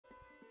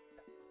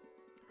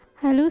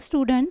Hello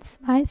students,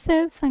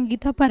 myself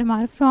Sangeeta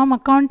Parmar from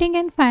Accounting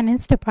and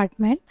Finance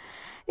Department.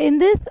 In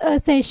this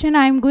session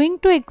I am going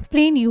to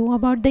explain you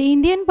about the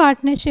Indian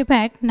Partnership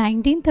Act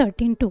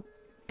 1932.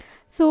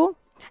 So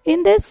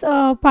in this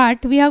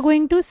part we are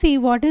going to see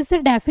what is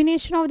the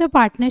definition of the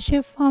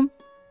partnership firm,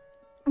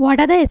 what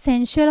are the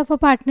essential of a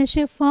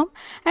partnership firm,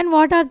 and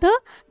what are the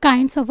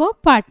kinds of a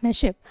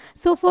partnership.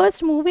 So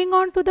first, moving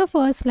on to the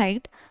first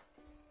slide.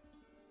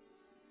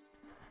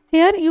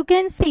 Here you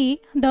can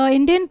see the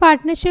Indian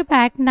Partnership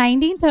Act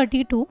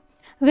 1932,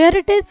 where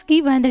it is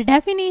given the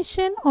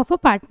definition of a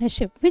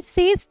partnership, which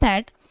says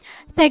that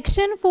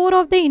Section 4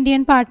 of the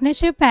Indian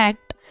Partnership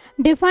Act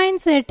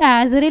defines it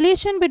as a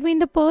relation between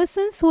the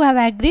persons who have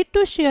agreed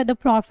to share the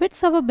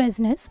profits of a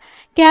business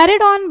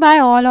carried on by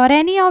all or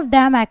any of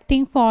them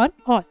acting for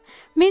all.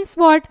 Means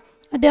what?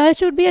 There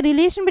should be a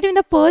relation between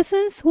the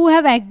persons who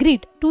have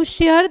agreed to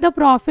share the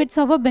profits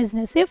of a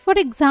business. If, for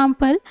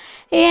example,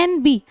 A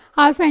and B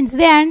are friends,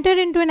 they entered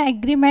into an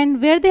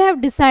agreement where they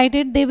have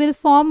decided they will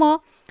form a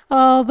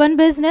one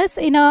business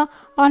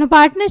on a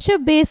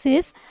partnership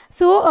basis.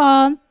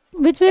 So,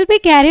 which will be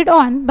carried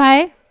on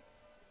by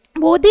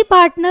both the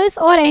partners,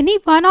 or any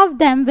one of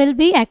them will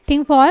be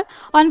acting for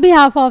on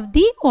behalf of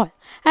the all,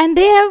 and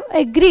they have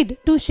agreed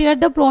to share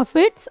the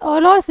profits or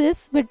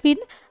losses between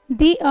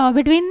the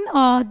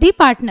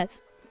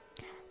partners.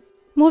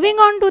 Moving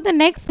on to the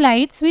next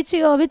slides, which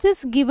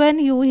is given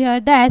you here,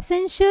 the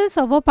essentials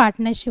of a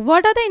partnership.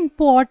 What are the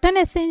important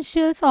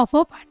essentials of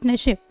a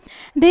partnership?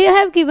 They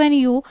have given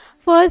you,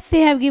 first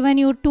they have given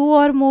you 2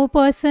 or more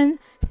person,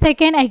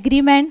 second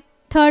agreement,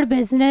 third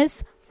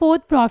business,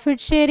 fourth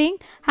profit sharing,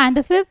 and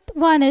the fifth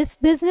one is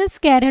business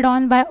carried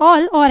on by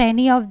all or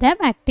any of them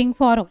acting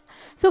for all.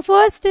 So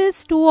first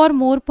is 2 or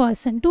more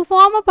person. To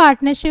form a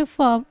partnership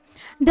firm,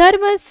 there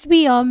must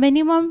be a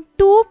minimum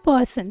 2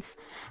 persons,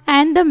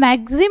 and the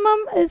maximum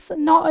is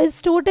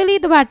totally,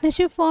 the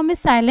partnership firm is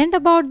silent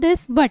about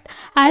this, but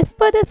as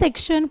per the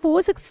section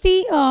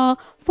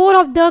 464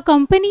 of the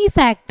Companies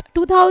Act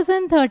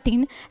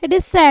 2013, it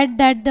is said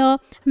that the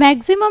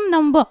maximum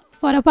number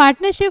for a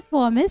partnership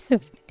firm is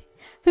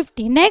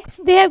 50.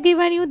 Next, they have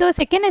given you the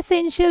second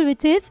essential,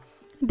 which is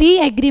the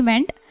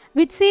agreement,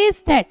 which says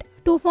that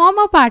to form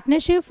a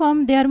partnership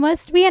firm there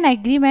must be an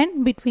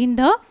agreement between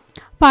the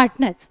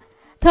partners.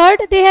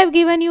 Third, they have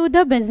given you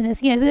the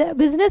business. Yes,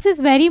 business is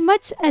very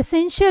much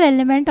essential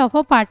element of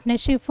a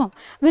partnership firm.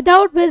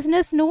 Without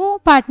business, no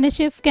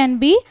partnership can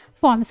be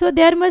formed. So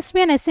there must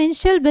be an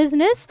essential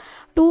business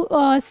to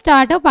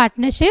start a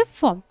partnership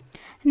firm.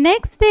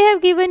 Next, they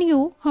have given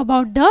you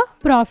about the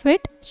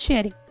profit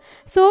sharing.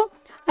 So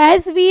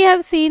as we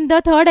have seen,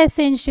 the third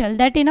essential,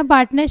 that in a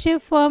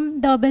partnership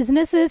firm the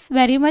business is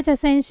very much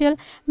essential,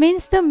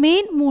 means the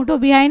main motto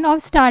behind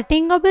of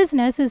starting a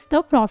business is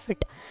the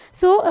profit.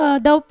 So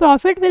the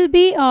profit will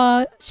be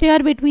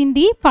shared between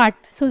the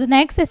partners. So the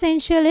next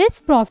essential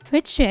is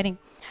profit sharing.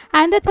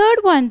 And the third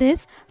one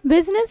is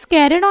business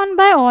carried on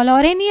by all or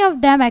any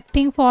of them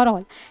acting for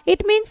all.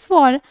 It means,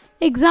 for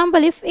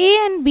example, if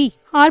A and B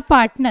are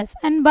partners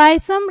and by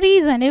some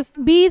reason if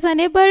B is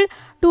unable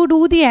to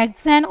do the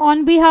acts, and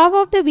on behalf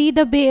of the B,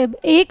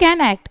 A can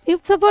act.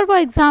 If suppose, for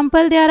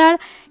example, there are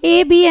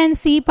A, B and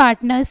C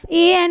partners,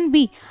 A and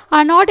B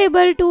are not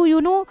able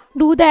to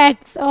do the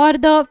acts or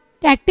the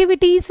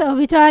activities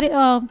which are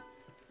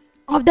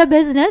of the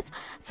business,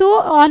 so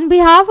on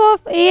behalf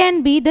of A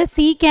and B, the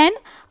C can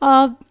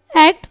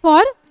act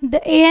for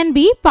the A and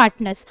B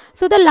partners.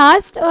 So the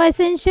last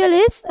essential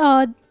is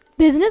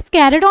business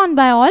carried on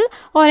by all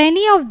or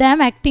any of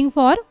them acting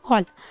for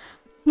all.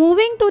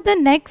 Moving to the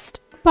next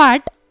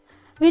part,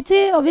 which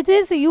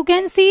is you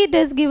can see it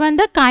is given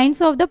the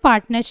kinds of the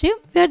partnership,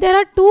 where there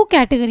are 2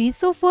 categories.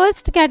 So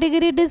first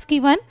category, it is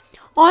given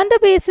on the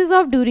basis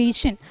of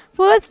duration.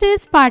 First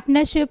is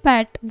partnership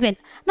at will.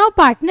 Now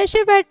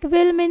partnership at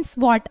will means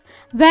what?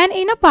 When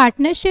in a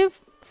partnership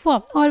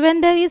firm, or when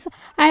there is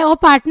a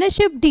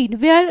partnership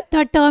deed where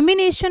the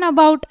termination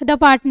about the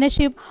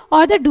partnership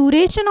or the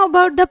duration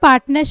about the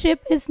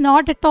partnership is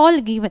not at all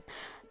given,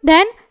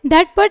 then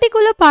that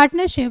particular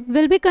partnership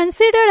will be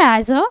considered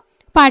as a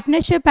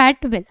partnership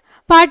at will.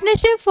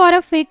 Partnership for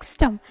a fixed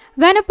term,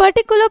 when a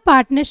particular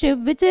partnership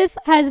which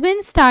has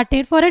been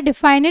started for a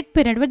defined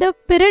period, where the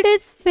period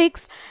is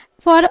fixed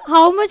for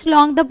how much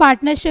long the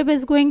partnership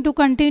is going to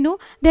continue,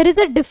 there is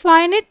a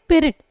defined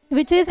period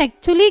which is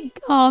actually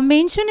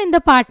mentioned in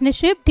the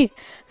partnership deed.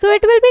 So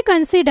it will be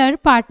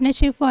considered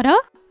partnership for a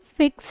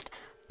fixed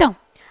term.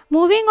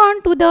 Moving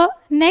on to the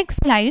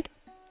next slide,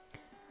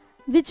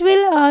 which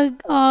will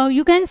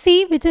you can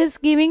see, which is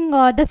giving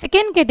the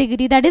second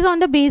category, that is on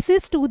the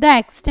basis to the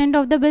extent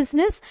of the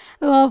business.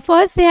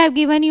 First they have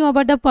given you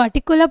about the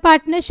particular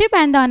partnership,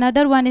 and the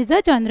another one is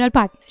a general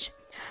partnership.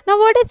 Now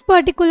what is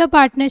particular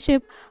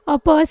partnership? A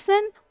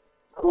person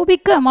who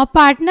become a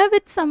partner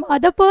with some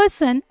other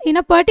person in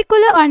a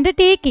particular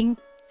undertaking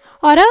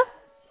or a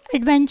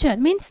adventure.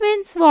 Means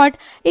what?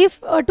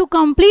 If to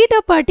complete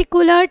a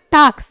particular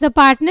task, the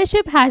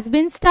partnership has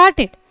been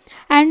started,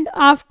 and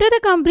after the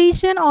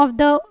completion of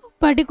the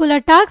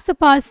particular task, the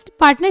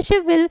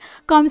partnership will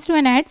comes to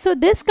an end. So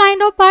this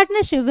kind of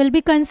partnership will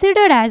be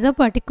considered as a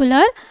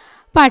particular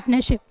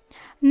partnership.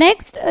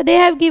 Next, they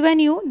have given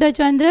you the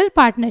general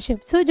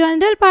partnership. So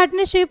general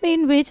partnership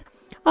in which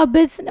a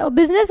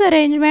business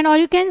arrangement, or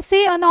you can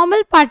say a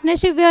normal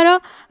partnership where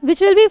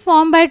which will be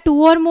formed by 2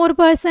 or more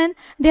person.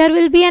 There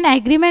will be an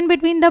agreement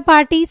between the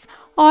parties,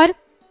 or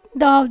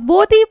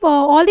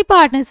all the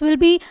partners will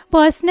be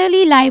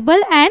personally liable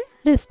and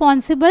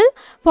responsible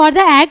for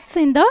the acts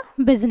in the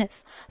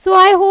business. So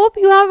I hope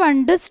you have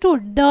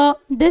understood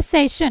this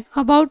session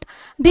about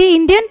the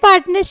Indian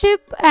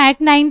Partnership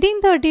Act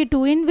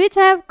 1932, in which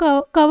I have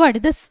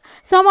covered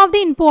some of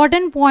the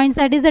important points,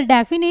 that is the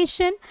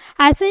definition,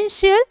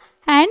 essential,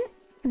 and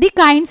the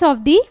kinds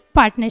of the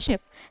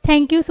partnership.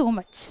 Thank you so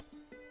much.